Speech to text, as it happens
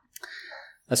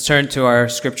Let's turn to our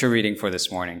scripture reading for this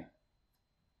morning.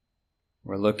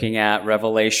 We're looking at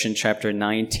Revelation chapter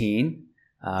 19,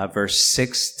 verse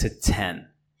 6 to 10.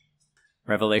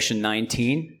 Revelation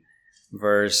 19,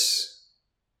 verse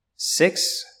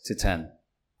 6 to 10.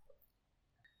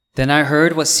 Then I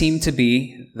heard what seemed to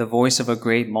be the voice of a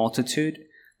great multitude,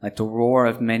 like the roar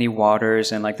of many waters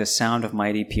and like the sound of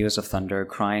mighty peals of thunder,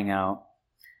 crying out,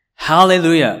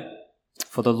 Hallelujah!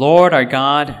 For the Lord our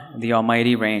God, the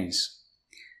Almighty, reigns.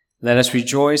 Let us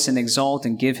rejoice and exult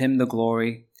and give him the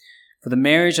glory, for the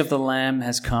marriage of the Lamb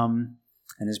has come,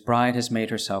 and his bride has made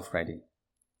herself ready.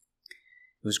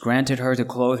 It was granted her to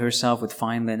clothe herself with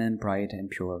fine linen, bright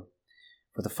and pure,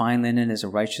 for the fine linen is the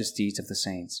righteous deeds of the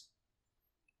saints.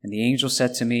 And the angel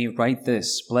said to me, Write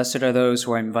this, Blessed are those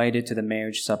who are invited to the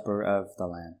marriage supper of the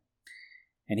Lamb.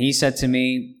 And he said to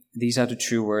me, These are the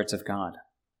true words of God.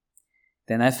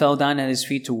 Then I fell down at his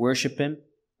feet to worship him,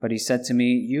 but he said to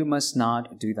me, You must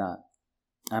not do that.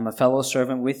 I am a fellow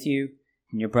servant with you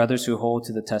and your brothers who hold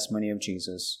to the testimony of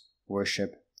Jesus.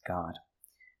 Worship God.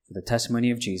 For the testimony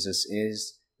of Jesus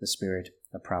is the spirit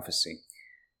of prophecy.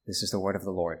 This is the word of the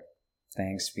Lord.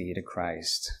 Thanks be to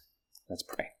Christ. Let's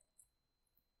pray.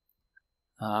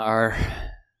 Our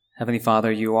Heavenly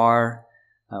Father, you are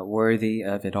worthy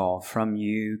of it all. From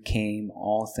you came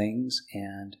all things,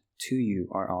 and to you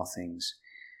are all things.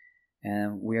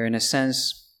 And we are, in a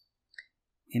sense,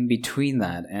 in between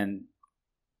that and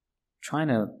trying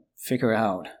to figure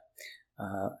out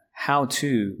how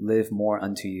to live more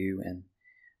unto you and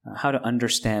how to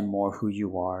understand more who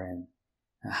you are and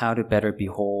how to better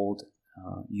behold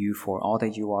you for all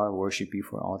that you are, worship you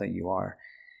for all that you are.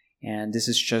 And this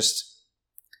is just,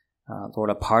 Lord,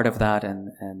 a part of that.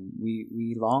 And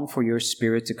we long for your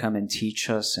Spirit to come and teach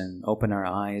us and open our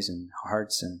eyes and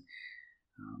hearts and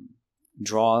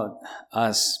draw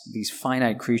us, these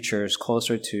finite creatures,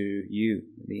 closer to you,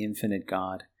 the infinite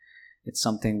God. It's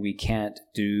something we can't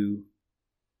do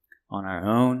on our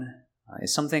own.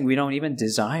 It's something we don't even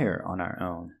desire on our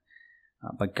own.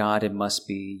 But God, it must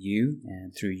be you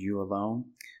and through you alone.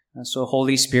 So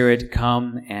Holy Spirit,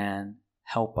 come and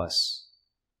help us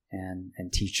and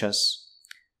teach us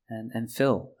and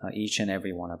fill each and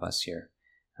every one of us here.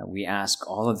 We ask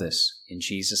all of this in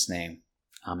Jesus' name.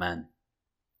 Amen.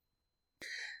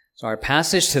 So our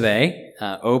passage today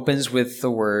opens with the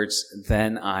words,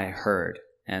 Then I heard.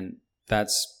 And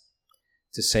that's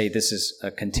to say this is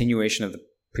a continuation of the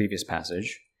previous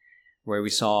passage where we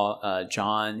saw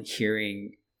John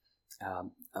hearing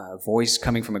a voice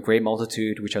coming from a great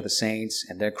multitude, which are the saints,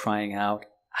 and they're crying out,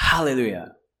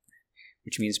 Hallelujah,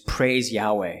 which means praise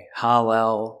Yahweh.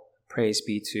 Hallel, praise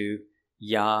be to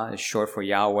Yah, is short for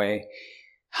Yahweh.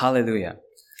 Hallelujah.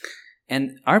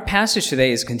 And our passage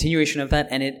today is a continuation of that,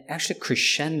 and it actually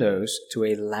crescendos to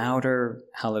a louder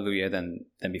hallelujah than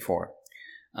before.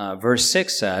 Verse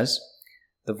 6 says,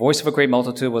 The voice of a great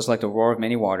multitude was like the roar of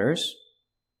many waters,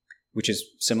 which is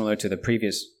similar to the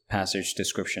previous passage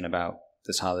description about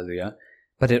this hallelujah.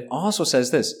 But it also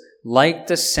says this, like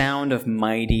the sound of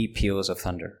mighty peals of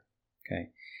thunder.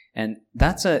 Okay, and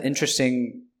that's an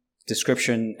interesting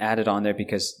description added on there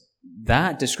because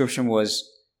that description was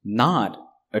not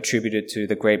attributed to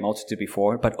the great multitude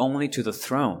before, but only to the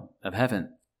throne of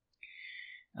heaven.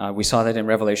 We saw that in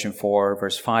Revelation 4,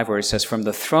 verse 5, where it says, From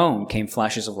the throne came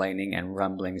flashes of lightning and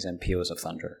rumblings and peals of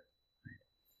thunder.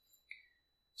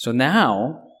 So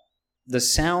now, the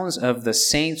sounds of the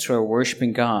saints who are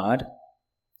worshiping God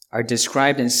are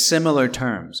described in similar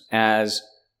terms as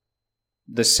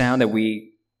the sound that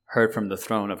we heard from the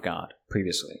throne of God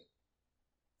previously,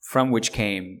 from which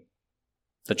came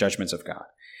the judgments of God.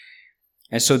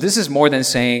 And so this is more than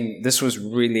saying this was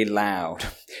really loud.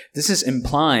 This is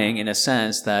implying, in a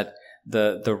sense, that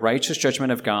the righteous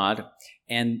judgment of God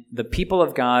and the people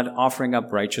of God offering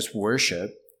up righteous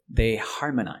worship, they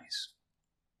harmonize.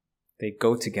 They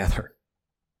go together.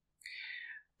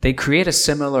 They create a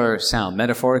similar sound.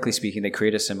 Metaphorically speaking, they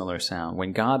create a similar sound.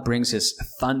 When God brings his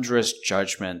thunderous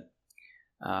judgment,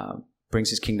 brings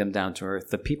his kingdom down to earth,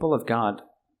 the people of God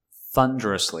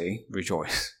thunderously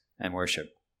rejoice and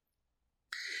worship.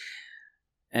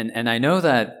 And I know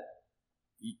that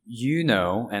you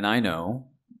know, and I know,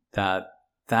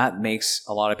 that makes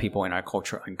a lot of people in our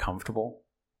culture uncomfortable,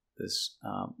 this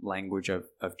language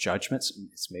of judgments.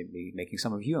 It's maybe making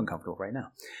some of you uncomfortable right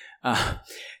now.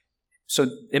 So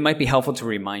it might be helpful to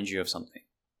remind you of something,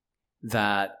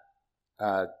 that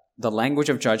the language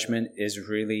of judgment is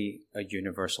really a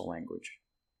universal language.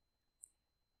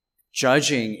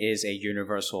 Judging is a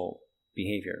universal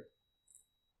behavior.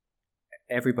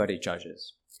 Everybody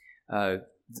judges.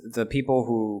 The people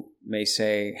who may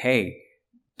say, hey,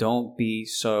 don't be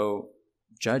so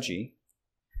judgy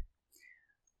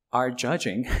are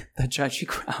judging the judgy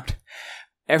crowd.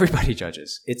 Everybody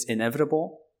judges. It's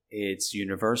inevitable. It's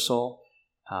universal,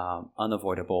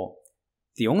 unavoidable.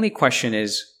 The only question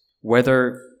is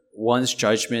whether one's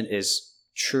judgment is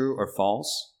true or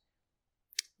false,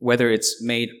 whether it's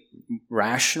made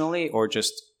rationally or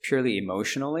just purely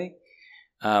emotionally,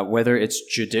 whether it's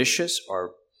judicious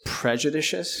or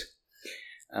prejudicious,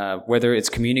 whether it's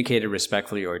communicated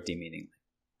respectfully or demeaningly.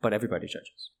 But everybody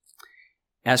judges.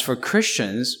 As for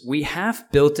Christians, we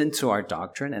have built into our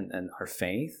doctrine and our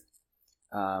faith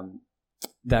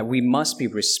that we must be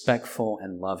respectful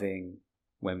and loving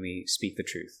when we speak the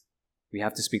truth. We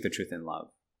have to speak the truth in love.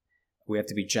 We have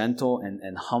to be gentle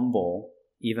and humble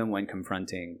even when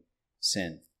confronting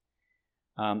sin.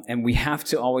 And we have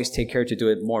to always take care to do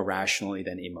it more rationally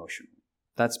than emotionally.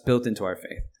 That's built into our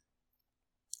faith.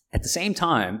 At the same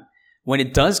time, when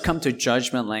it does come to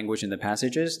judgment language in the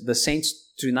passages, the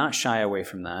saints do not shy away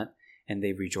from that, and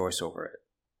they rejoice over it.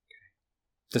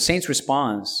 The saints'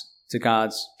 response to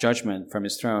God's judgment from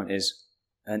his throne is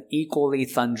an equally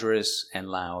thunderous and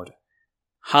loud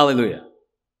hallelujah.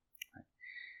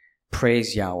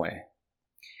 Praise Yahweh.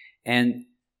 And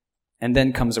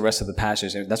then comes the rest of the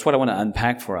passage. And that's what I want to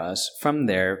unpack for us. From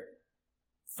there,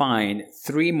 find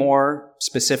 3 more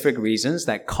specific reasons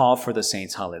that call for the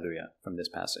saints' hallelujah from this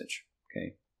passage.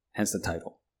 Okay, hence the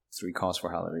title, 3 calls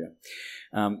for hallelujah.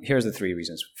 Here's the 3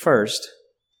 reasons. First,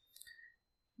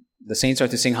 the saints are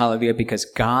to sing hallelujah because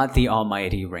God the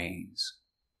Almighty reigns.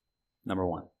 Number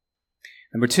 1.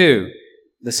 Number 2,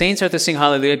 the saints are to sing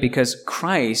hallelujah because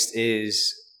Christ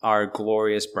is our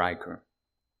glorious bridegroom.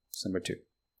 That's number 2.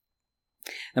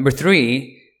 Number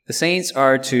 3, the saints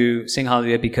are to sing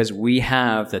hallelujah because we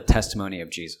have the testimony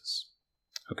of Jesus.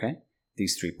 Okay?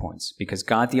 These 3 points. Because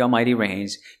God the Almighty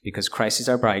reigns, because Christ is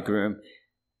our bridegroom,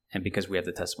 and because we have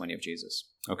the testimony of Jesus.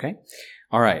 Okay?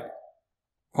 All right.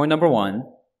 Point number 1,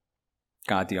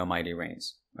 God the Almighty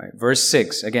reigns. All right. Verse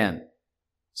 6, again,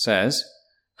 says,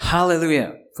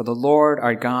 hallelujah, for the Lord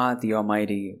our God the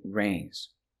Almighty reigns.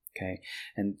 Okay?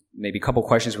 And maybe a couple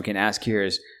questions we can ask here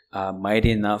is,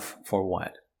 mighty enough for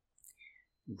what?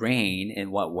 Reign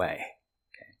in what way?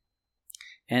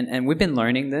 And we've been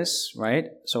learning this, right,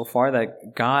 so far,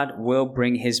 that God will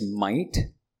bring his might,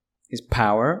 his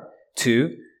power,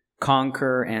 to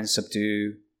conquer and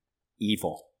subdue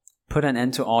evil. Put an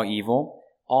end to all evil,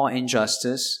 all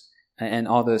injustice, and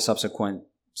all the subsequent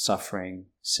suffering,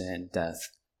 sin, death.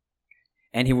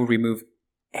 And he will remove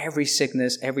every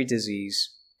sickness, every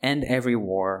disease, and every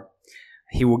war.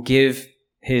 He will give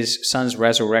his son's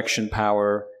resurrection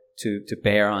power to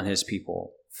bear on his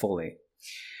people fully.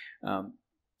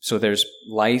 So there's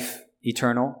life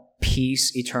eternal,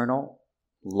 peace eternal,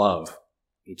 love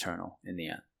eternal in the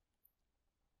end.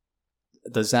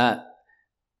 Does that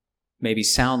maybe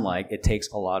sound like it takes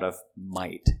a lot of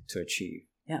might to achieve?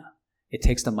 Yeah, it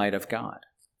takes the might of God.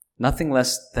 Nothing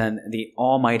less than the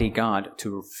Almighty God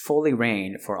to fully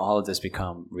reign for all of this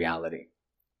become reality.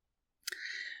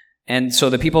 And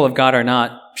so the people of God are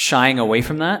not shying away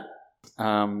from that.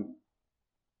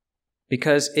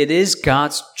 Because it is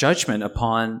God's judgment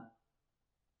upon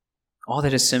all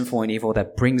that is sinful and evil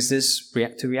that brings this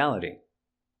to reality.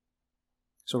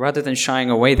 So rather than shying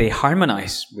away, they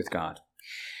harmonize with God.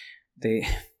 They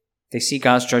see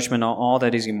God's judgment on all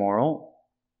that is immoral,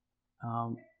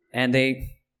 and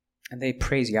they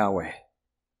praise Yahweh.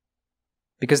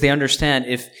 Because they understand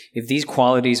if these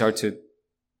qualities are to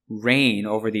reign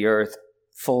over the earth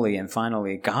fully and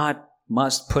finally, God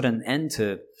must put an end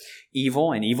to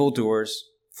evil and evildoers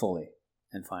fully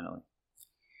and finally.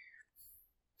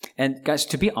 And guys,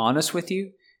 to be honest with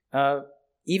you,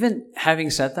 even having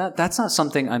said that, that's not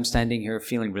something I'm standing here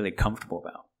feeling really comfortable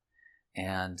about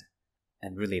and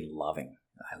really loving.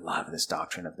 I love this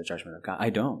doctrine of the judgment of God.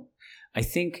 I don't. I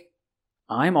think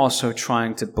I'm also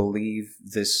trying to believe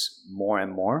this more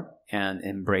and more and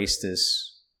embrace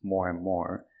this more and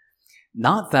more.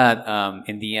 Not that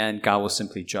in the end, God will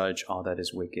simply judge all that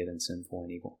is wicked and sinful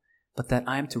and evil, but that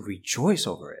I am to rejoice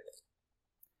over it.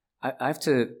 I have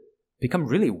to become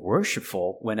really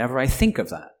worshipful whenever I think of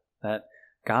that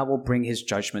God will bring his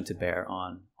judgment to bear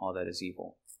on all that is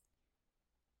evil.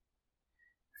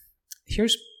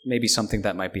 Here's maybe something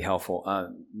that might be helpful.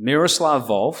 Miroslav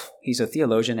Volf, he's a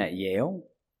theologian at Yale.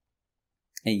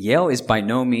 And Yale is by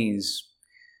no means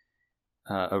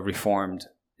a reformed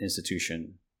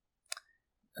institution,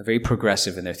 very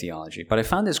progressive in their theology. But I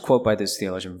found this quote by this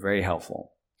theologian very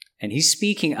helpful. And he's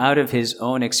speaking out of his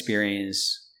own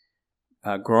experience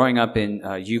growing up in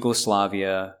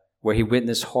Yugoslavia, where he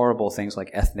witnessed horrible things like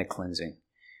ethnic cleansing,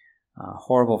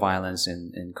 horrible violence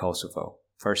in Kosovo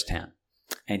firsthand.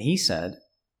 And he said,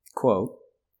 quote,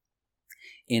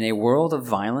 "In a world of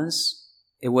violence,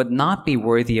 it would not be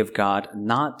worthy of God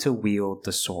not to wield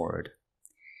the sword.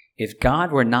 If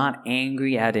God were not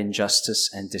angry at injustice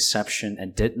and deception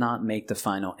and did not make the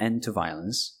final end to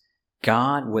violence,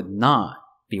 God would not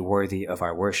be worthy of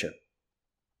our worship."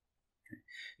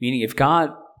 Meaning, if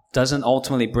God doesn't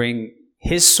ultimately bring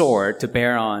his sword to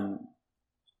bear on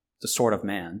the sword of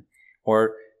man,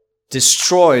 or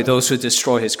destroy those who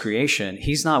destroy his creation,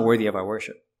 he's not worthy of our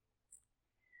worship.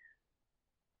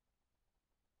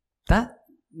 That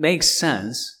makes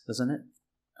sense, doesn't it?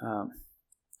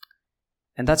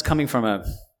 And that's coming from a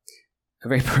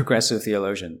very progressive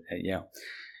theologian at Yale.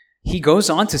 He goes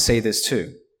on to say this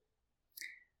too.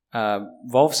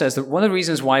 Volf says that one of the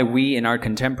reasons why we in our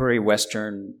contemporary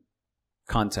Western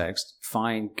context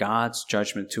find God's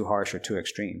judgment too harsh or too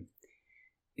extreme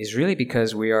is really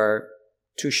because we are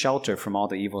too sheltered from all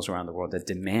the evils around the world that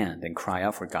demand and cry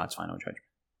out for God's final judgment.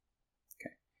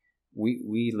 Okay,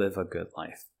 we live a good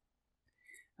life.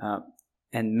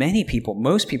 And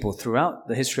most people throughout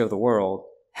the history of the world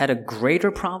had a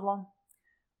greater problem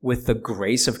with the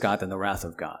grace of God than the wrath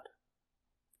of God.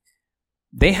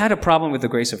 They had a problem with the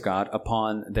grace of God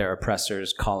upon their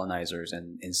oppressors, colonizers,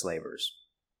 and enslavers.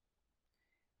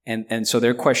 And so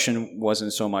their question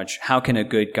wasn't so much, how can a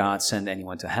good God send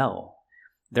anyone to hell?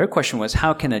 Their question was,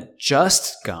 how can a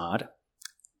just God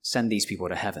send these people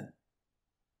to heaven?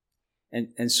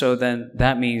 And so then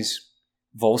that means,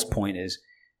 Volf's point is,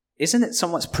 isn't it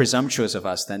somewhat presumptuous of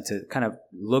us then to kind of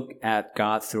look at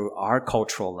God through our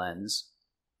cultural lens,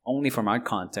 only from our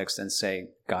context, and say,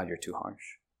 God, you're too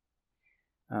harsh?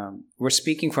 We're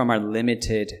speaking from our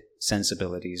limited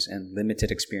sensibilities and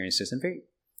limited experiences, and very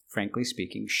frankly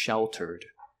speaking, sheltered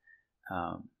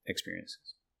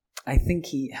experiences. I think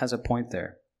he has a point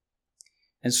there.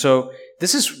 And so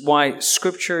this is why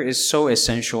Scripture is so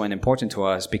essential and important to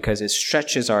us, because it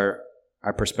stretches our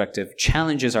perspective,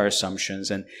 challenges our assumptions,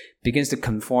 and begins to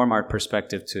conform our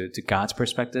perspective to God's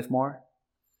perspective more.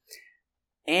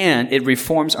 And it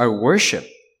reforms our worship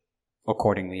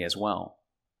accordingly as well.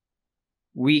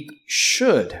 We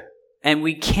should and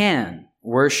we can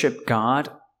worship God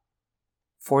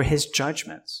for his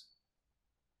judgments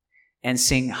and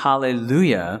sing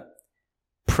hallelujah,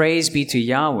 praise be to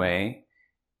Yahweh,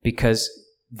 because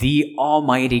the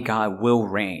Almighty God will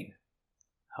reign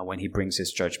when he brings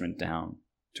his judgment down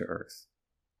to earth.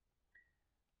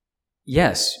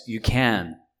 Yes, you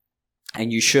can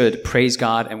and you should praise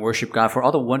God and worship God for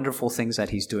all the wonderful things that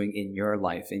he's doing in your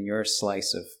life, in your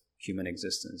slice of human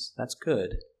existence. That's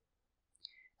good.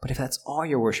 But if that's all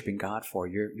you're worshiping God for,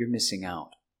 you're missing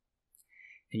out.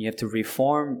 And you have to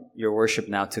reform your worship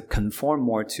now to conform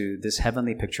more to this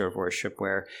heavenly picture of worship,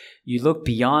 where you look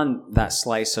beyond that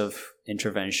slice of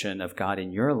intervention of God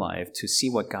in your life to see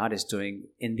what God is doing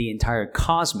in the entire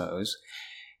cosmos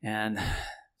and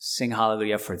sing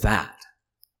hallelujah for that.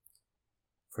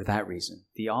 For that reason,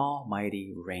 the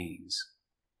Almighty reigns,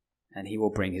 and he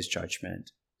will bring his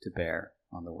judgment to bear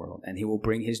on the world, and he will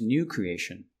bring his new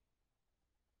creation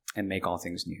and make all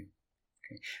things new.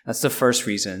 Okay. That's the first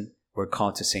reason we're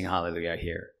called to sing hallelujah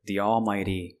here. The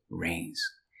Almighty reigns.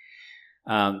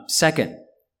 The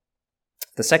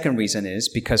second reason is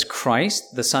because Christ,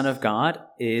 the Son of God,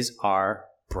 is our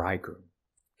bridegroom.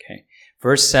 Okay.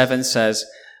 Verse 7 says,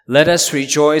 "Let us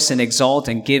rejoice and exult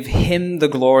and give him the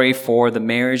glory, for the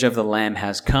marriage of the Lamb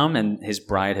has come and his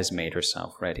bride has made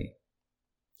herself ready."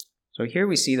 So here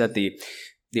we see that the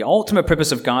ultimate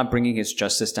purpose of God bringing his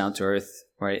justice down to earth,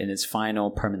 right, in its final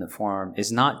permanent form,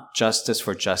 is not justice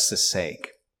for justice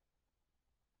sake.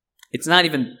 It's not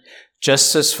even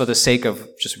justice for the sake of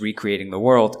just recreating the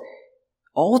world.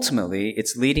 Ultimately,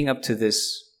 it's leading up to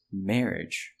this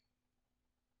marriage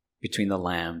between the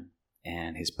Lamb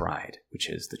and his bride, which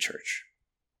is the church.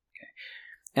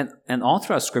 Okay. And all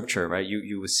throughout Scripture, right,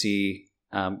 you will see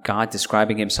God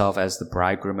describing himself as the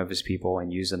bridegroom of his people,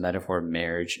 and use the metaphor of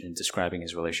marriage in describing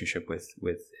his relationship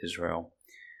with Israel.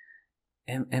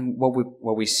 And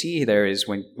what we see there is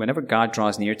whenever God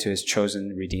draws near to his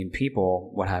chosen, redeemed people,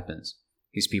 what happens?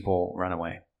 These people run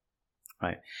away,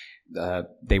 right?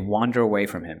 They wander away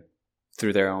from him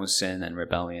through their own sin and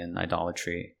rebellion,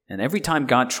 idolatry. And every time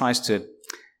God tries to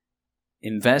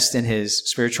invest in his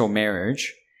spiritual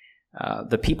marriage,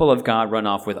 the people of God run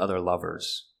off with other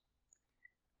lovers.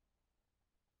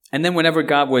 And then whenever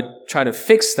God would try to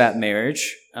fix that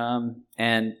marriage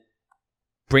and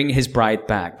bring his bride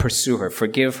back, pursue her,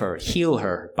 forgive her, heal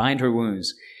her, bind her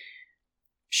wounds,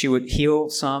 she would heal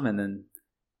some and then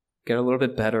get a little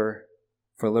bit better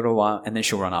for a little while, and then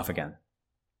she'll run off again.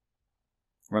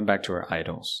 Run back to her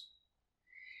idols.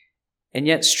 And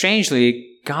yet,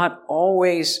 strangely, God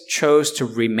always chose to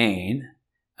remain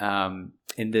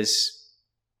in this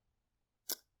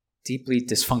deeply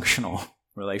dysfunctional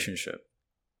relationship,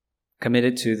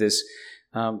 committed to this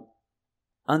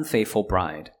unfaithful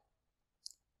bride.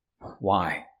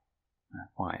 Why?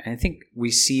 Why? And I think we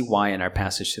see why in our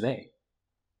passage today.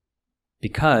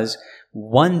 Because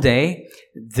one day,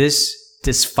 this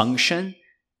dysfunction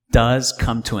does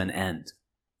come to an end.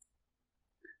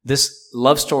 This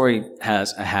love story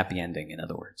has a happy ending, in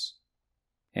other words.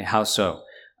 Okay, how so?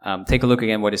 Take a look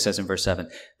again what it says in verse 7.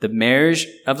 The marriage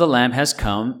of the Lamb has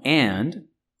come, and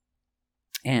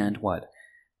what?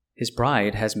 His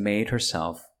bride has made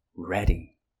herself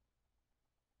ready.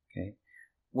 Okay?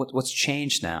 What's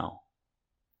changed now?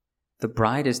 The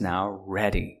bride is now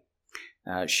ready.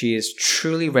 She is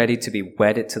truly ready to be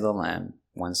wedded to the Lamb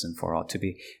once and for all, to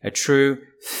be a true,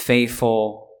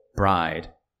 faithful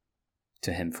bride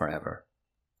to him forever.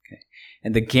 Okay.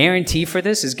 And the guarantee for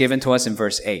this is given to us in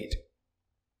verse 8.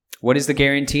 What is the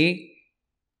guarantee?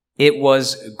 It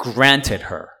was granted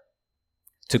her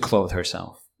to clothe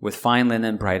herself with fine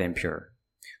linen, bright and pure.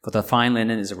 For the fine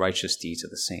linen is the righteous deeds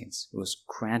of the saints. It was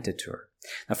granted to her.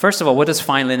 Now, first of all, what does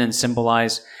fine linen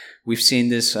symbolize? We've seen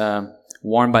this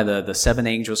worn by the 7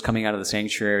 angels coming out of the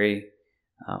sanctuary.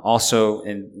 Also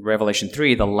in Revelation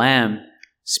 3, the Lamb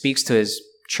speaks to his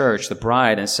church, the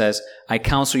bride, and says, I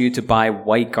counsel you to buy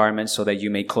white garments so that you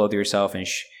may clothe yourself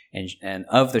and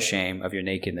of the shame of your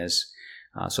nakedness,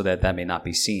 so that may not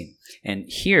be seen. And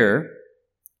here,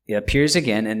 it appears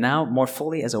again, and now more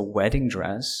fully as a wedding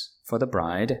dress for the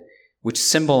bride, which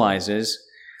symbolizes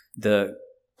the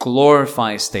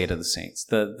glorified state of the saints,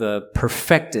 the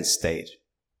perfected state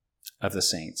of the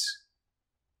saints.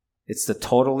 It's the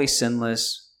totally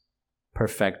sinless,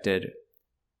 perfected,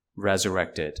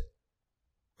 resurrected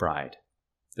bride,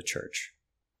 the church.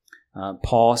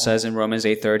 Paul says in Romans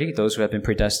 8:30, those who have been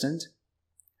predestined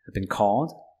have been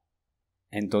called,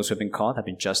 and those who have been called have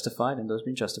been justified, and those who have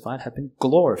been justified have been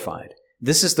glorified.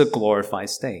 This is the glorified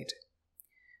state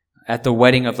at the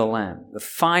wedding of the Lamb, the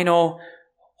final,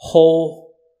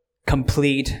 whole,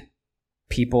 complete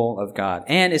people of God.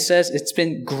 And it says it's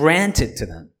been granted to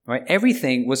them, right?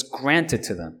 Everything was granted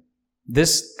to them.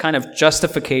 This kind of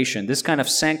justification, this kind of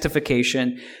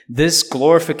sanctification, this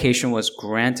glorification was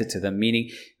granted to them, meaning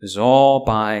it was all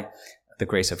by the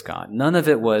grace of God. None of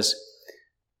it was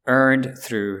earned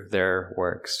through their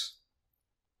works.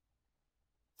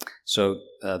 So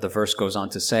the verse goes on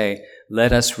to say,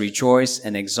 let us rejoice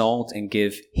and exult and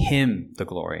give him the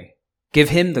glory. Give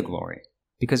him the glory.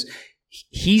 Because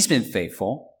he's been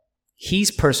faithful. He's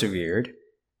persevered.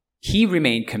 He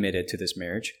remained committed to this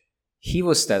marriage. He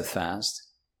was steadfast.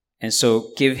 And so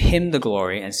give him the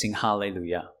glory and sing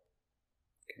hallelujah.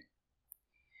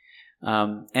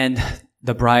 Okay. And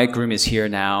the bridegroom is here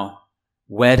now,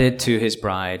 wedded to his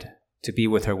bride, to be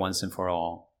with her once and for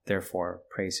all. Therefore,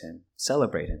 praise him.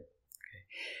 Celebrate him.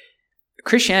 Okay.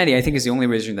 Christianity, I think, is the only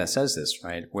religion that says this,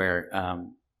 right? Where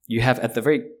you have at the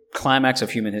very climax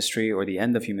of human history or the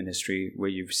end of human history, where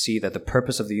you see that the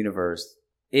purpose of the universe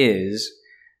is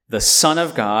the Son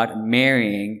of God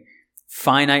marrying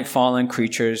finite fallen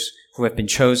creatures who have been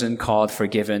chosen, called,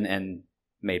 forgiven, and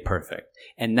made perfect.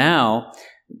 And now,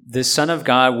 this Son of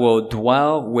God will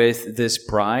dwell with this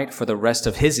bride for the rest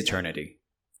of his eternity.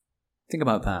 Think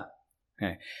about that.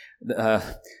 Okay.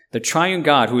 The triune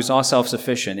God, who is all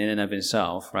self-sufficient in and of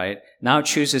himself, right, now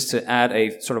chooses to add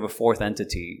a sort of a fourth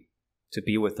entity to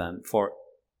be with them for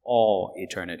all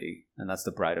eternity, and that's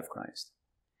the bride of Christ.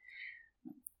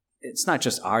 It's not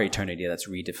just our eternity that's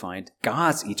redefined.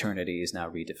 God's eternity is now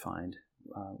redefined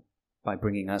by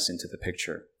bringing us into the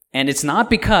picture. And it's not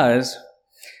because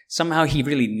somehow he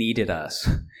really needed us.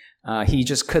 He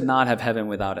just could not have heaven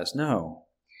without us. No.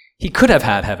 He could have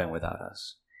had heaven without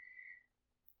us.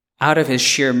 Out of his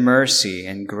sheer mercy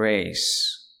and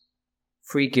grace,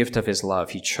 free gift of his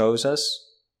love, he chose us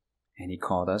and he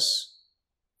called us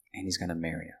and he's going to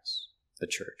marry us, the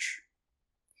church.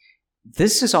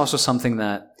 This is also something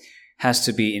that has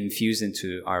to be infused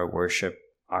into our worship,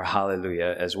 our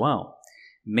hallelujah as well.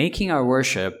 Making our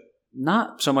worship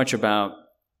not so much about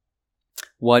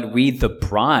what we, the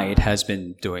bride, has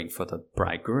been doing for the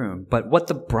bridegroom, but what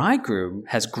the bridegroom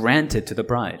has granted to the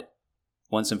bride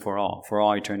once and for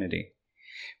all eternity.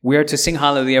 We are to sing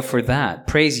hallelujah for that.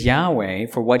 Praise Yahweh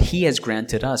for what he has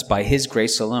granted us by his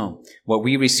grace alone, what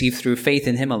we receive through faith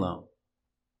in him alone.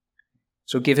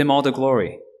 So give him all the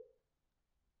glory.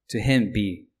 To him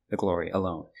be the glory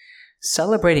alone.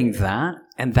 Celebrating that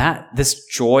and this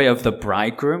joy of the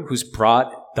bridegroom who's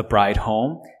brought the bride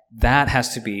home, that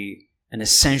has to be an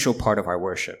essential part of our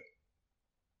worship.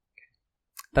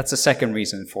 That's the second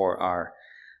reason for our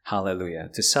Hallelujah,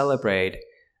 to celebrate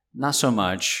not so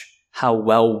much how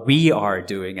well we are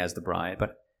doing as the bride,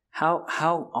 but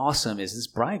how awesome is this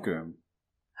bridegroom?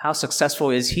 How successful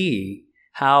is he?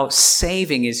 How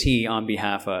saving is he on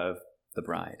behalf of the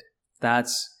bride?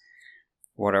 That's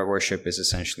what our worship is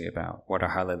essentially about, what our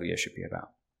hallelujah should be about.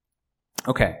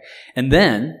 Okay, and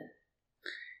then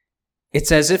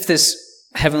it's as if this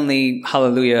heavenly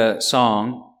hallelujah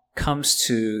song comes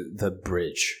to the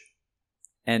bridge.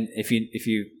 And if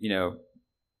you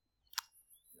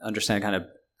understand kind of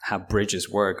how bridges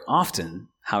work, often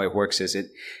how it works is it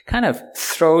kind of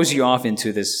throws you off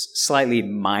into this slightly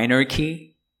minor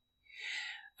key,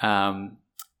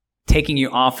 taking you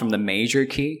off from the major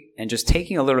key and just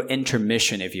taking a little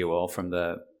intermission, if you will, from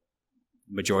the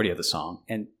majority of the song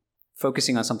and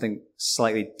focusing on something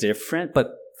slightly different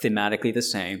but thematically the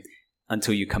same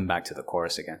until you come back to the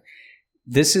chorus again.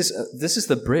 This is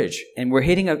the bridge, and we're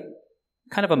hitting a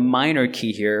kind of a minor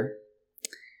key here.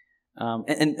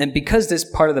 And because this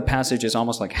part of the passage is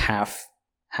almost like half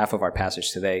of our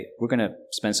passage today, we're going to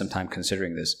spend some time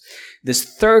considering this. This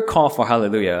third call for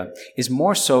hallelujah is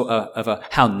more so of a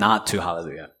how not to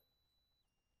hallelujah,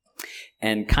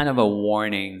 and kind of a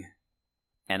warning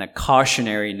and a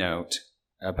cautionary note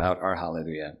about our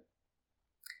hallelujah.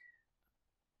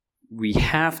 We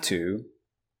have to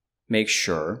make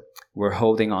sure we're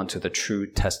holding on to the true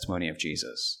testimony of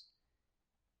Jesus.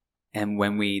 And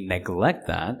when we neglect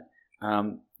that,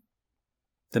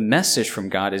 the message from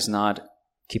God is not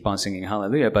keep on singing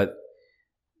hallelujah, but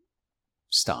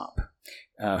stop.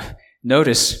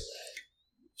 Notice,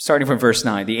 starting from verse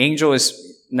 9, the angel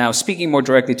is now speaking more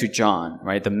directly to John,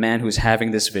 right? The man who's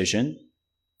having this vision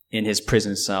in his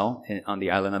prison cell on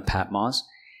the island of Patmos.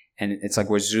 And it's like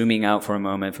we're zooming out for a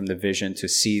moment from the vision to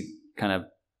see kind of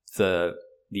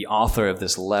the author of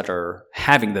this letter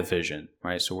having the vision,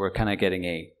 right? So we're kind of getting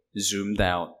a zoomed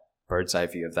out bird's eye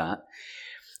view of that.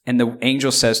 And the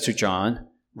angel says to John,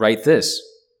 write this: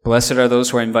 blessed are those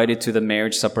who are invited to the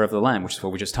marriage supper of the Lamb, which is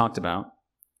what we just talked about.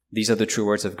 These are the true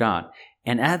words of God.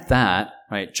 And at that,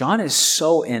 right, John is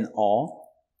so in awe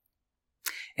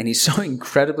and he's so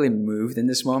incredibly moved in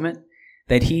this moment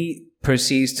that he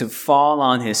proceeds to fall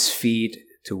on his feet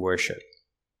to worship.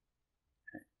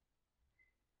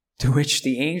 To which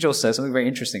the angel says something very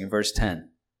interesting in verse 10.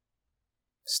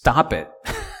 Stop it.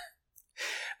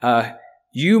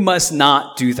 You must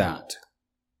not do that.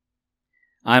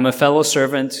 I am a fellow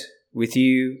servant with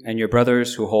you and your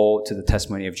brothers who hold to the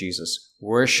testimony of Jesus.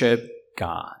 Worship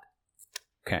God.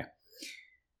 Okay.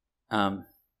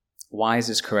 Why is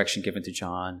this correction given to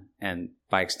John and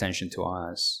by extension to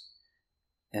us?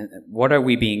 And what are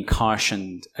we being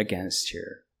cautioned against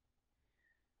here?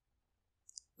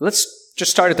 Let's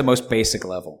just start at the most basic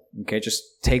level. Okay, just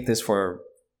take this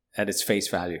at its face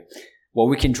value. What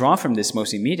we can draw from this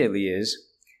most immediately is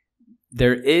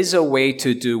there is a way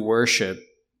to do worship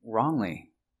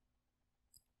wrongly.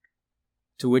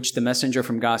 To which the messenger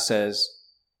from God says,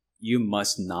 you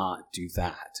must not do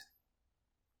that.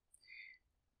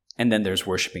 And then there's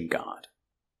worshiping God.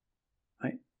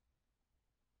 Right?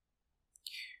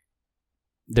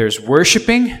 There's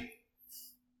worshiping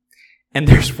and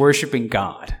there's worshiping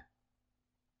God.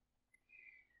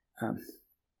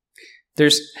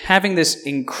 There's having this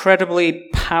incredibly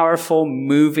powerful,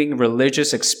 moving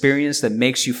religious experience that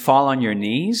makes you fall on your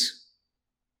knees,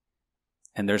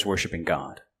 and there's worshiping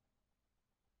God.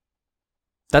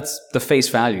 That's the face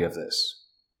value of this.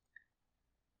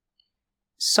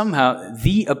 Somehow,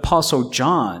 the Apostle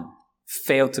John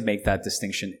failed to make that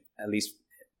distinction, at least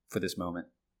for this moment.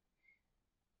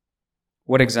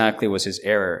 What exactly was his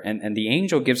error? And the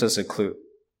angel gives us a clue.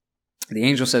 The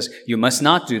angel says, you must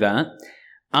not do that.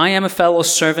 I am a fellow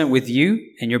servant with you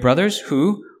and your brothers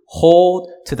who hold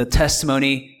to the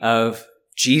testimony of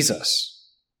Jesus.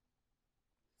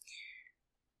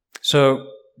 So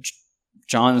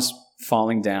John's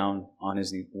falling down on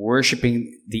his knee,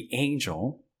 worshiping the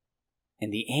angel,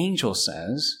 and the angel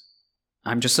says,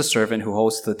 I'm just a servant who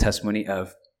holds to the testimony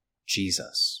of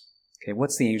Jesus. Okay,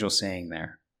 what's the angel saying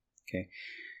there? Okay,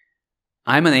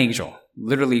 I'm an angel,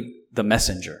 literally the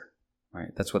messenger,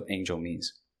 right? That's what angel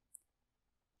means.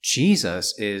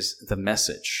 Jesus is the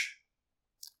message.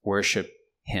 Worship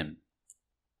him.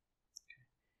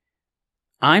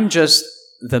 I'm just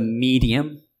the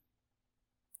medium.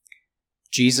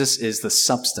 Jesus is the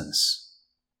substance.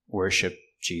 Worship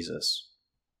Jesus.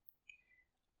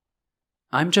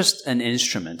 I'm just an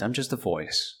instrument. I'm just a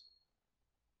voice.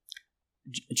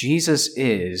 Jesus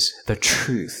is the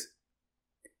truth.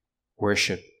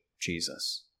 Worship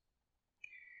Jesus.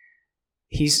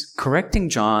 He's correcting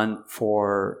John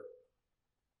for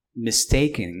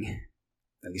mistaking,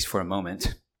 at least for a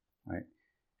moment, right?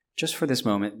 Just for this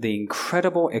moment, the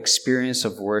incredible experience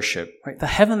of worship, right? The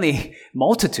heavenly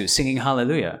multitude singing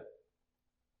hallelujah,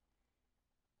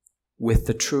 with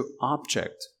the true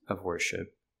object of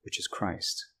worship, which is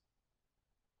Christ.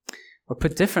 Or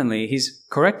put differently, he's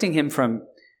correcting him from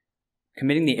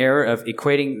committing the error of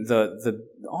equating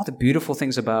all the beautiful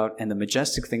things about and the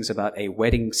majestic things about a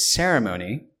wedding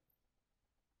ceremony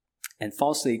and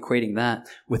falsely equating that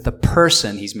with the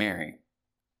person he's marrying.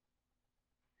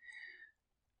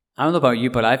 I don't know about you,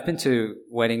 but I've been to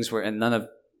weddings where, and none of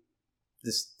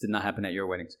this did not happen at your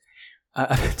weddings.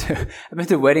 I've been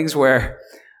to weddings where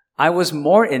I was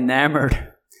more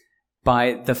enamored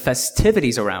by the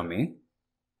festivities around me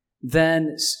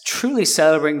than truly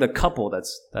celebrating the couple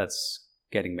that's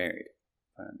getting married.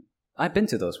 I've been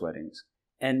to those weddings.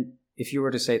 And if you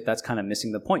were to say that's kind of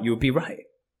missing the point, you would be right.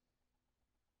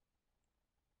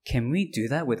 Can we do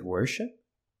that with worship?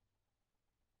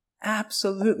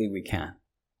 Absolutely we can.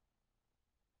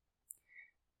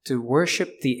 To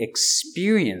worship the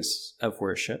experience of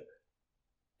worship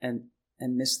and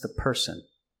miss the person,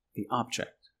 the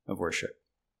object of worship.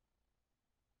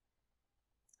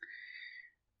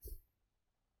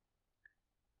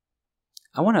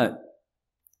 I want to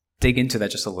dig into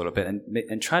that just a little bit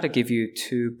and try to give you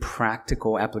two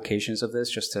practical applications of this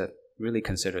just to really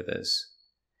consider this.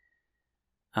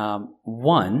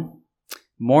 One,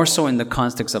 more so in the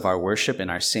context of our worship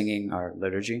and our singing, our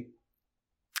liturgy.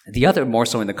 The other, more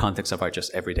so in the context of our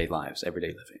just everyday lives, everyday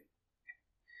living.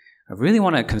 I really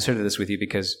want to consider this with you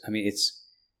because,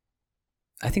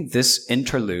 I think this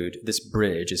interlude, this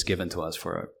bridge is given to us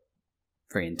for a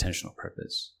very intentional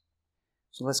purpose.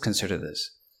 So let's consider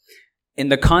this. In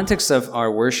the context of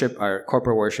our worship, our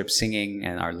corporate worship, singing,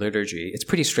 and our liturgy, it's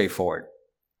pretty straightforward.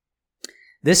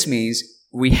 This means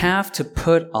we have to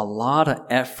put a lot of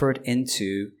effort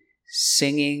into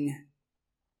singing,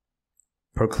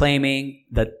 proclaiming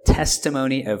the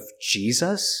testimony of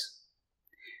Jesus,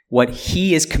 what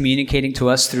he is communicating to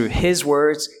us through his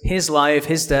words, his life,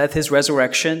 his death, his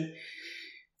resurrection,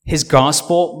 his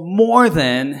gospel, more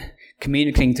than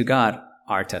communicating to God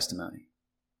our testimony.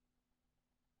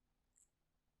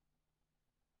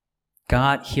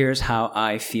 God, here's how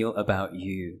I feel about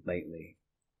you lately,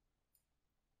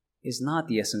 is not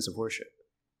the essence of worship.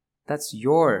 That's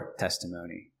your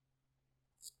testimony.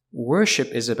 Worship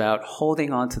is about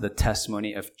holding on to the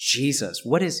testimony of Jesus.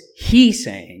 What is he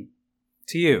saying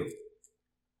to you?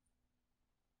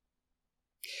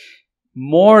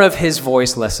 More of his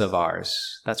voice, less of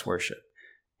ours. That's worship.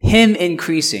 Him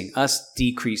increasing, us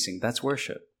decreasing. That's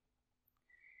worship.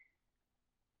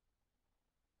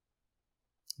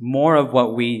 More of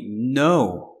what we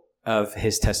know of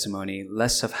his testimony,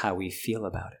 less of how we feel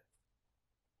about it.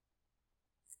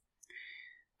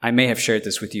 I may have shared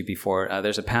this with you before.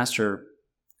 There's a pastor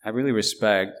I really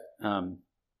respect named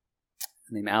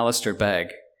Alistair Begg.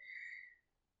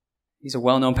 He's a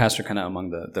well-known pastor kind of among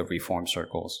the Reformed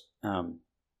circles.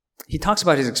 He talks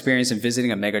about his experience in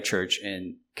visiting a mega church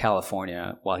in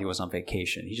California while he was on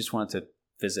vacation. He just wanted to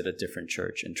visit a different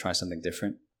church and try something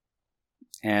different.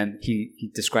 And he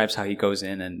describes how he goes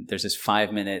in and there's this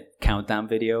 5-minute countdown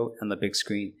video on the big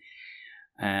screen.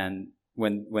 And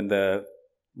when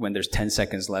there's 10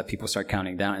 seconds left, people start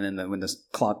counting down. And then when the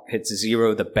clock hits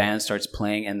 0, the band starts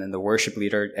playing. And then the worship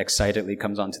leader excitedly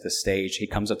comes onto the stage. He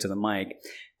comes up to the mic.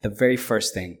 The very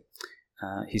first thing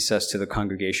he says to the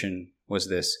congregation was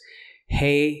this: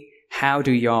 "Hey, how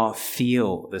do y'all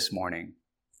feel this morning?"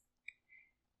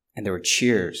 And there were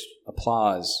cheers,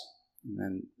 applause. And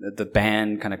then the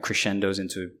band kind of crescendos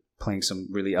into playing some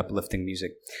really uplifting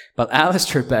music. But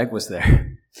Alistair Begg was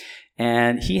there.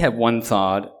 And he had one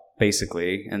thought,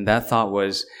 basically, and that thought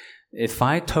was, if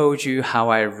I told you how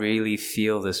I really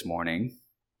feel this morning,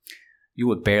 you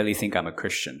would barely think I'm a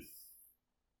Christian.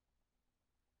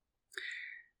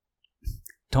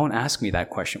 Don't ask me that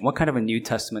question. What kind of a New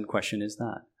Testament question is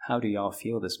that? How do y'all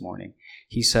feel this morning?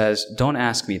 He says, don't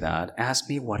ask me that. Ask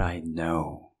me what I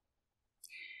know.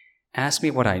 Ask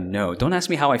me what I know. Don't ask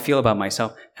me how I feel about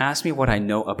myself. Ask me what I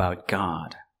know about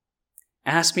God.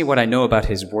 Ask me what I know about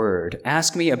his word.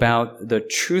 Ask me about the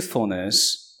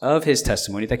truthfulness of his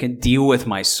testimony that can deal with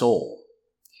my soul.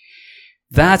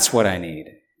 That's what I need.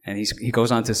 And he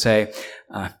goes on to say,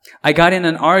 I got in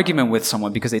an argument with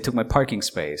someone because they took my parking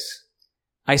space.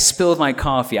 I spilled my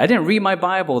coffee. I didn't read my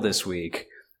Bible this week.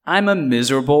 I'm a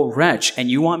miserable wretch. And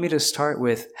you want me to start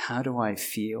with, how do I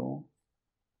feel?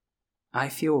 I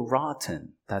feel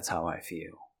rotten. That's how I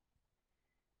feel.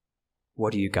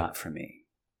 What do you got for me?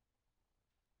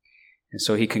 And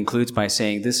so he concludes by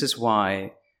saying, this is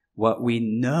why what we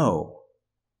know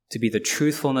to be the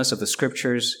truthfulness of the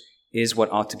scriptures is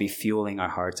what ought to be fueling our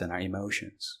hearts and our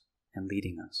emotions and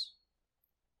leading us.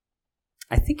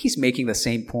 I think he's making the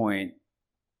same point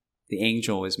the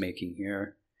angel is making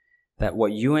here, that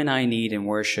what you and I need in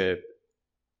worship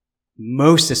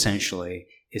most essentially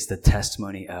is the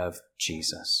testimony of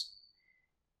Jesus.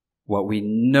 What we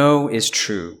know is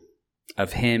true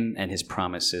of him and his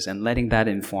promises, and letting that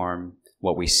inform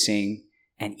what we sing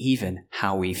and even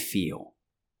how we feel.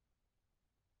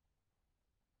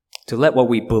 To let what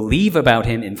we believe about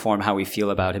him inform how we feel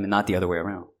about him and not the other way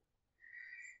around.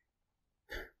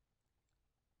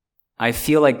 I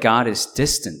feel like God is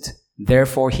distant,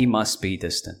 therefore he must be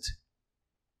distant.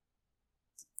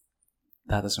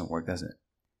 That doesn't work, does it?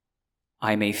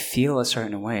 I may feel a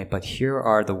certain way, but here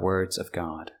are the words of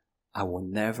God. I will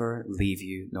never leave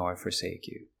you nor forsake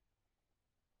you.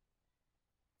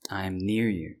 I am near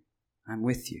you. I'm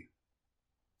with you.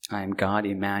 I am God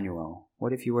Emmanuel.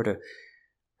 What if you were to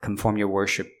conform your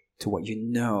worship to what you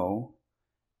know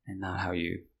and not how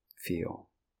you feel?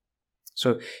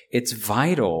 So it's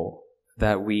vital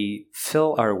that we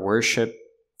fill our worship,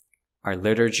 our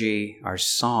liturgy, our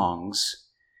songs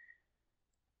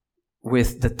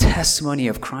with the testimony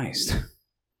of Christ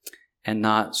and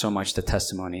not so much the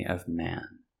testimony of man.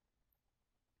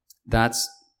 That's,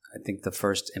 I think, the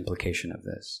first implication of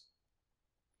this.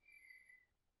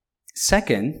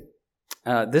 Second,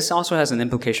 this also has an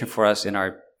implication for us in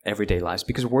our everyday lives,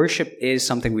 because worship is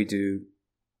something we do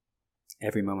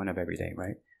every moment of every day,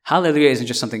 right? Hallelujah isn't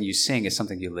just something you sing, it's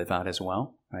something you live out as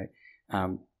well, right?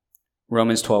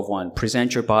 Romans 12:1,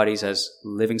 present your bodies as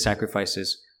living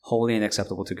sacrifices, holy and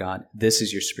acceptable to God. This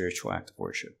is your spiritual act of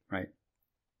worship, right?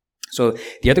 So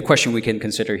the other question we can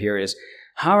consider here is,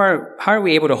 how are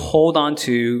we able to hold on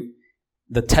to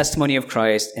the testimony of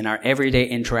Christ in our everyday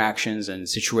interactions and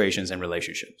situations and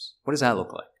relationships? What does that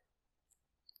look like?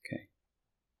 Okay.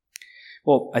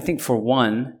 Well, I think for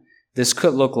one, this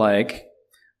could look like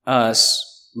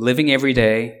us living every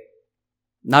day,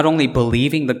 not only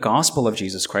believing the gospel of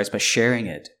Jesus Christ, but sharing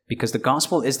it, because the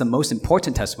gospel is the most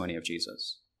important testimony of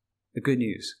Jesus, the good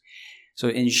news. So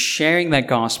in sharing that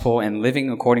gospel and living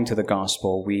according to the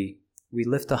gospel, we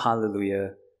lift a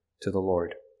hallelujah to the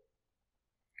Lord.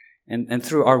 And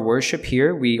through our worship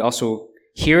here, we also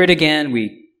hear it again,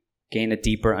 we gain a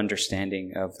deeper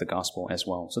understanding of the gospel as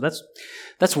well. So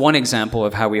that's one example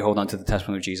of how we hold on to the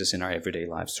testimony of Jesus in our everyday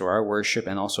lives, through our worship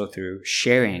and also through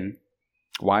sharing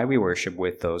why we worship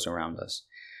with those around us.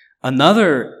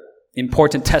 Another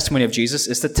important testimony of Jesus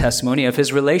is the testimony of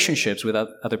his relationships with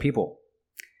other people,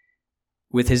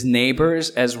 with his neighbors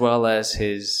as well as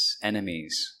his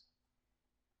enemies.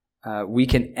 We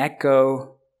can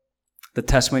echo the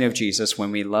testimony of Jesus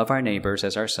when we love our neighbors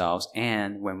as ourselves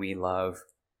and when we love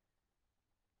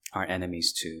our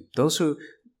enemies too. Those who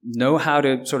know how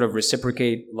to sort of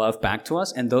reciprocate love back to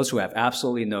us, and those who have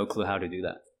absolutely no clue how to do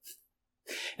that.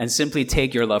 And simply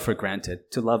take your love for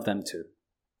granted, to love them too.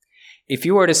 If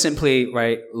you were to simply,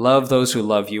 right, love those who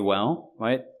love you well,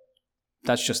 right,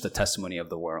 that's just the testimony of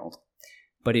the world.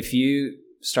 But if you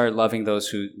start loving those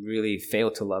who really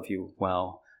fail to love you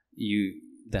well, you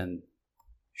then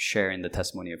share in the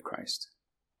testimony of Christ.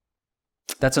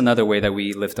 That's another way that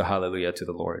we lift a hallelujah to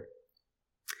the Lord.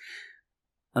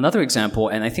 Another example,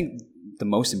 and I think the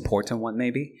most important one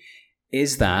maybe,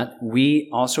 is that we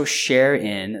also share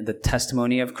in the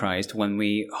testimony of Christ when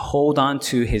we hold on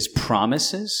to his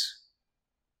promises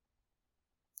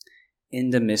in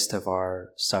the midst of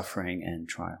our suffering and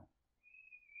trial.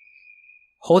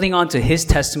 Holding on to his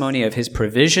testimony of his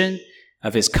provision,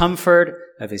 of his comfort,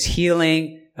 of his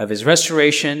healing, of his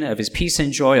restoration, of his peace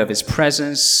and joy, of his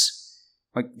presence.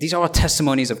 Like, these are all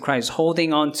testimonies of Christ.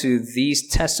 Holding on to these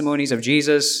testimonies of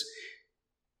Jesus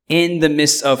in the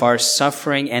midst of our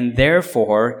suffering, and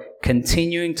therefore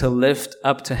continuing to lift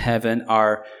up to heaven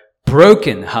our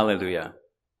broken hallelujah.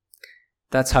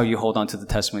 That's how you hold on to the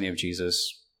testimony of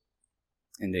Jesus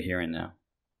in the here and now.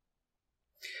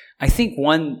 I think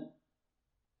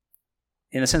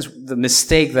in a sense, the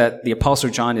mistake that the Apostle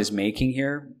John is making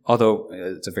here, although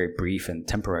it's a very brief and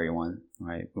temporary one,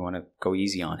 right? We want to go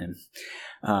easy on him.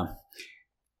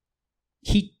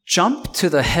 He jumped to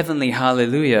the heavenly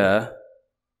hallelujah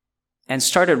and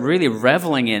started really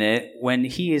reveling in it when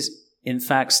he is, in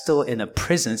fact, still in a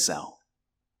prison cell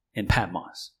in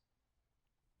Patmos,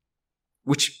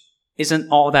 which isn't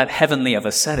all that heavenly of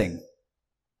a setting.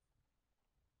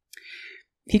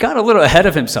 He got a little ahead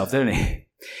of himself, didn't he?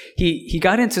 He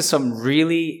got into some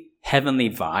really heavenly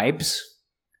vibes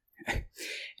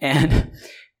and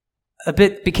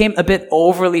became a bit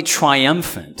overly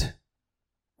triumphant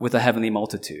with a heavenly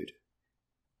multitude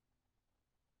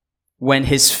when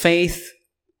his faith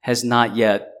has not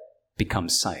yet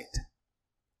becomes sight.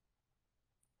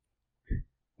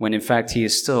 When in fact he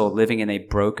is still living in a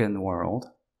broken world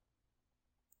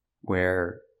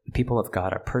where the people of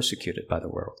God are persecuted by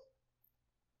the world.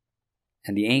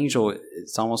 And the angel,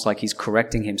 it's almost like he's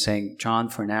correcting him, saying, John,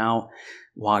 for now,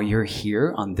 while you're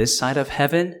here on this side of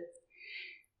heaven,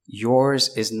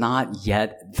 yours is not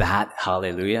yet that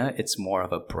hallelujah. It's more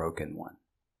of a broken one.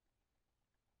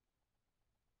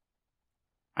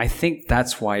 I think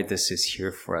that's why this is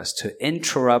here for us, to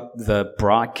interrupt the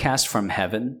broadcast from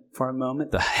heaven for a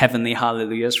moment, the heavenly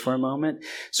hallelujahs for a moment,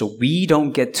 so we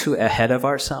don't get too ahead of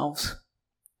ourselves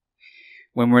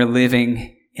when we're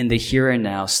living in the here and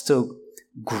now, still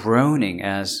groaning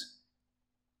as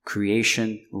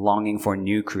creation, longing for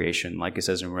new creation, like it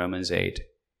says in Romans 8.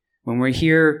 When we're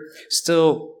here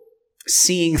still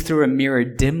seeing through a mirror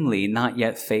dimly, not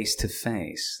yet face to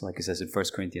face, like it says in 1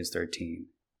 Corinthians 13.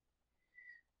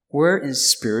 We're in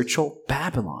spiritual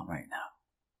Babylon right now.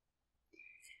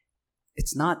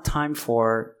 It's not time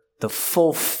for the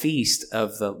full feast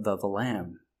of the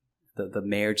Lamb, the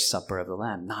marriage supper of the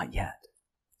Lamb, not yet.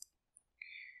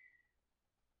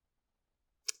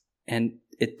 And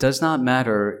it does not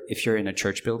matter if you're in a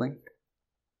church building.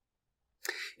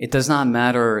 It does not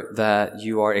matter that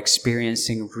you are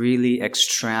experiencing really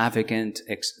extravagant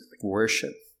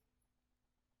worship.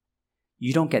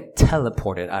 You don't get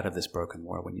teleported out of this broken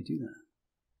world when you do that.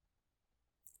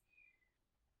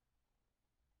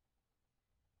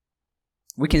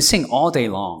 We can sing all day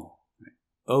long.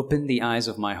 Open the eyes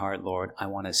of my heart, Lord. I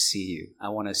want to see you. I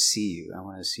want to see you. I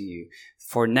want to see you.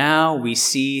 For now we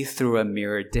see through a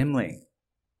mirror dimly.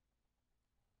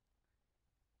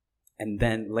 And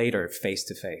then later, face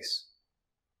to face.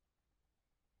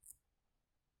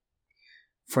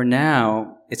 For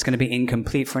now, it's going to be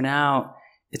incomplete. For now,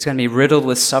 it's going to be riddled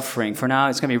with suffering. For now,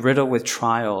 it's going to be riddled with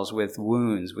trials, with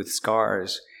wounds, with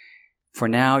scars. For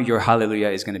now, your hallelujah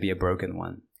is going to be a broken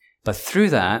one. But through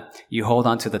that, you hold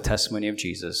on to the testimony of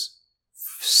Jesus,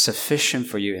 sufficient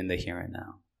for you in the here and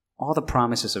now. All the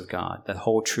promises of God that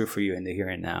hold true for you in the here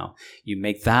and now, you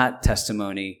make that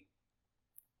testimony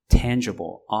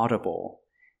tangible, audible,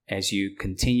 as you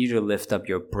continue to lift up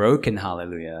your broken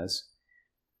hallelujahs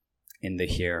in the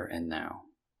here and now.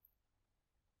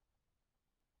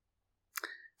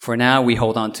 For now, we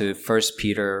hold on to 1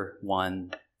 Peter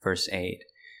 1, verse 8.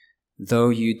 Though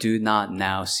you do not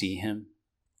now see him,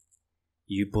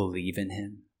 you believe in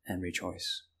him and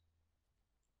rejoice.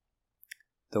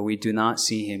 Though we do not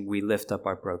see him, we lift up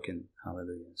our broken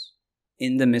hallelujahs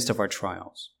in the midst of our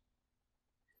trials,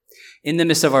 in the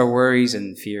midst of our worries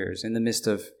and fears, in the midst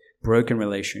of broken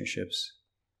relationships,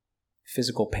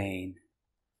 physical pain,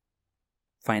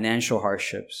 financial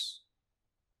hardships,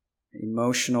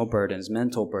 emotional burdens,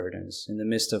 mental burdens, in the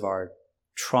midst of our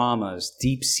traumas,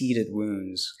 deep-seated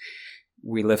wounds,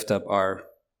 we lift up our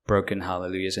broken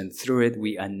hallelujahs, and through it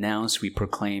we announce, we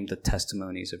proclaim the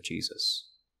testimonies of Jesus.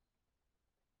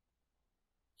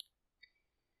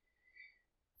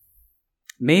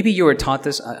 Maybe you were taught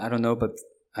this, I don't know, but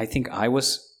I think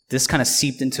this kind of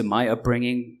seeped into my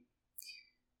upbringing.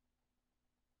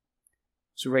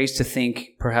 I was raised to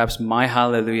think perhaps my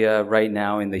hallelujah right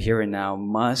now in the here and now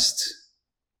must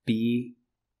be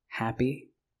happy,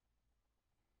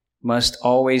 must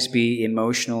always be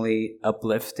emotionally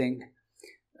uplifting,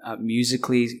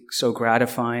 musically so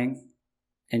gratifying,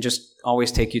 and just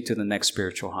always take you to the next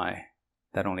spiritual high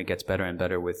that only gets better and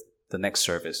better with the next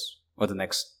service or the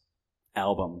next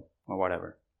album or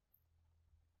whatever.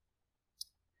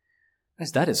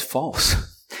 Guys, that is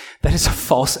false. That is a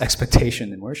false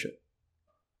expectation in worship.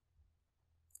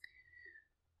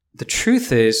 The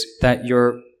truth is that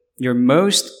your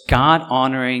most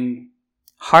God-honoring,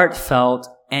 heartfelt,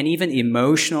 and even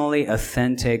emotionally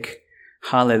authentic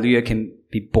hallelujah can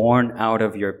be born out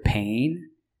of your pain,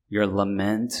 your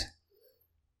lament,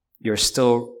 your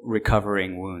still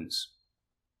recovering wounds.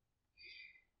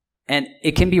 And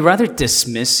it can be rather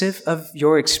dismissive of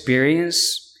your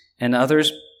experience and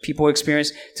others people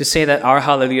experience to say that our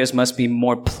hallelujahs must be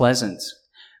more pleasant,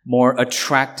 more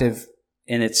attractive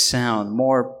in its sound,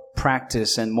 more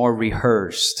practiced and more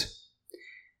rehearsed.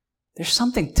 There's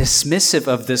something dismissive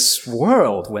of this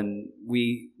world when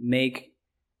we make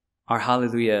our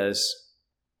hallelujahs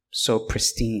so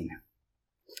pristine.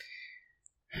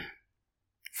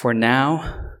 For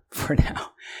now,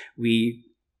 we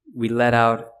let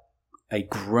out a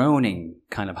groaning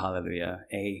kind of hallelujah,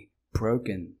 a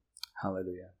broken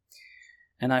hallelujah.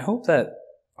 And I hope that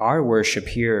our worship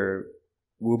here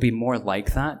will be more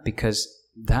like that, because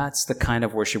that's the kind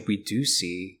of worship we do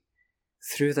see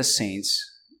through the saints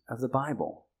of the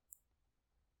Bible.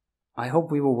 I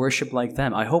hope we will worship like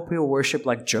them. I hope we will worship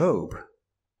like Job.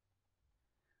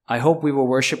 I hope we will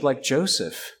worship like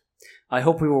Joseph. I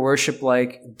hope we will worship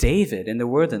like David in the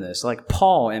wilderness, like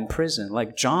Paul in prison,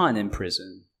 like John in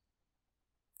prison.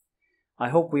 I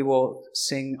hope we will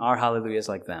sing our hallelujahs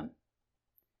like them.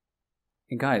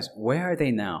 And guys, where are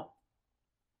they now?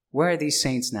 Where are these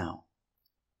saints now?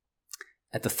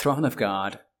 At the throne of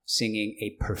God, singing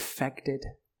a perfected,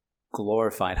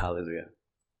 glorified hallelujah.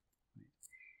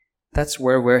 That's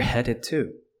where we're headed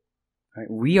to. Right?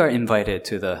 We are invited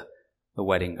to the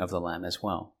wedding of the Lamb as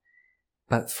well.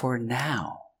 But for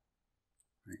now,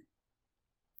 right,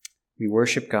 we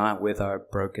worship God with our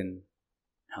broken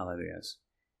hallelujahs.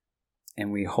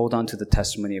 And we hold on to the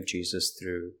testimony of Jesus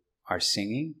through our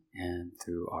singing and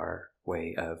through our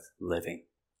way of living.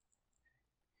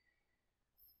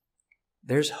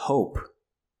 There's hope.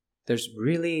 There's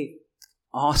really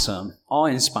awesome,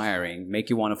 awe-inspiring, make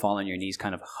you want to fall on your knees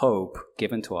kind of hope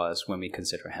given to us when we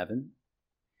consider heaven.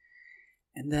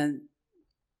 And then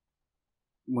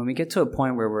when we get to a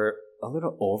point where we're a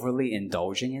little overly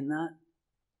indulging in that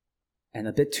and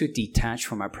a bit too detached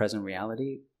from our present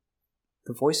reality,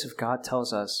 the voice of God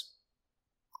tells us,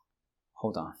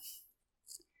 hold on.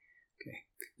 Okay,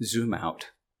 zoom out.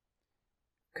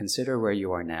 Consider where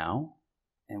you are now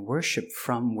and worship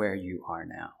from where you are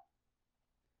now.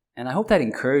 And I hope that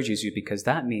encourages you, because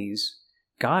that means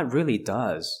God really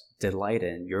does delight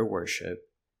in your worship,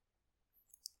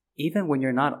 even when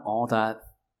you're not all that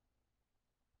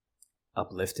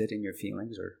uplifted in your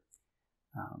feelings, or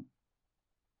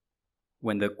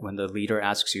when the leader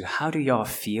asks you, how do y'all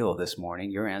feel this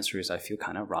morning? Your answer is, I feel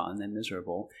kind of rotten and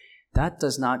miserable. That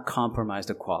does not compromise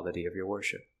the quality of your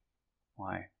worship.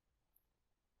 Why?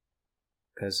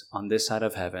 Because on this side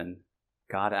of heaven,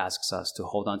 God asks us to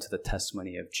hold on to the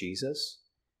testimony of Jesus,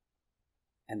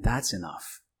 and that's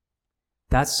enough.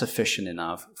 That's sufficient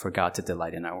enough for God to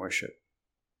delight in our worship.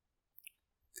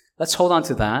 Let's hold on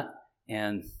to that,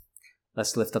 and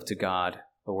let's lift up to God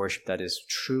a worship that is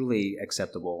truly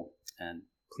acceptable and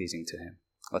pleasing to Him.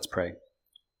 Let's pray.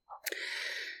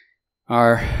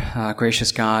 Our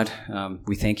gracious God,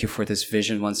 we thank you for this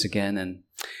vision once again, and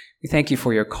we thank you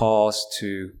for your calls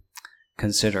to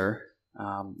consider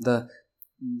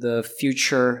the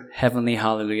future heavenly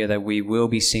hallelujah that we will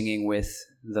be singing with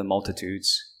the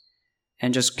multitudes,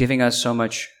 and just giving us so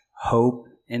much hope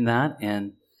in that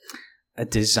and a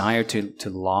desire to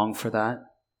long for that.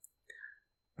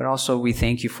 But also we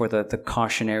thank you for the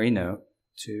cautionary note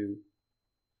to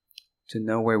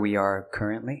know where we are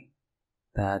currently,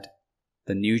 that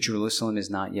the New Jerusalem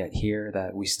is not yet here,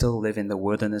 that we still live in the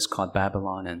wilderness called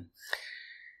Babylon, and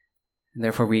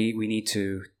therefore we need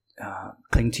to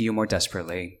cling to you more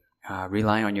desperately,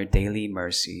 rely on your daily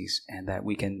mercies, and that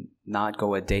we can not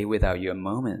go a day without you, a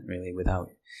moment really without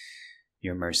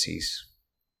your mercies.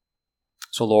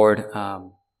 So Lord,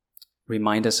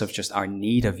 remind us of just our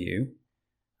need of you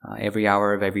every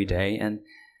hour of every day, and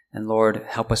Lord,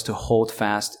 help us to hold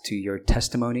fast to your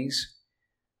testimonies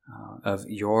of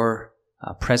your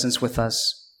presence with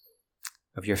us,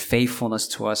 of your faithfulness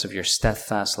to us, of your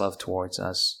steadfast love towards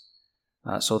us.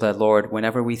 So that, Lord,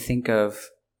 whenever we think of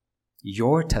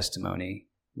your testimony,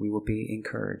 we will be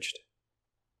encouraged.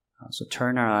 So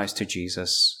turn our eyes to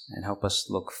Jesus and help us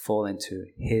look full into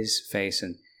His face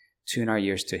and tune our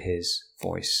ears to His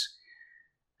voice.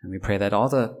 And we pray that all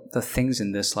the things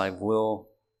in this life will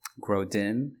grow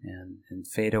dim and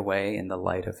fade away in the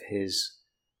light of His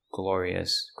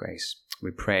glorious grace.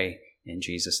 We pray in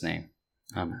Jesus' name.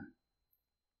 Amen.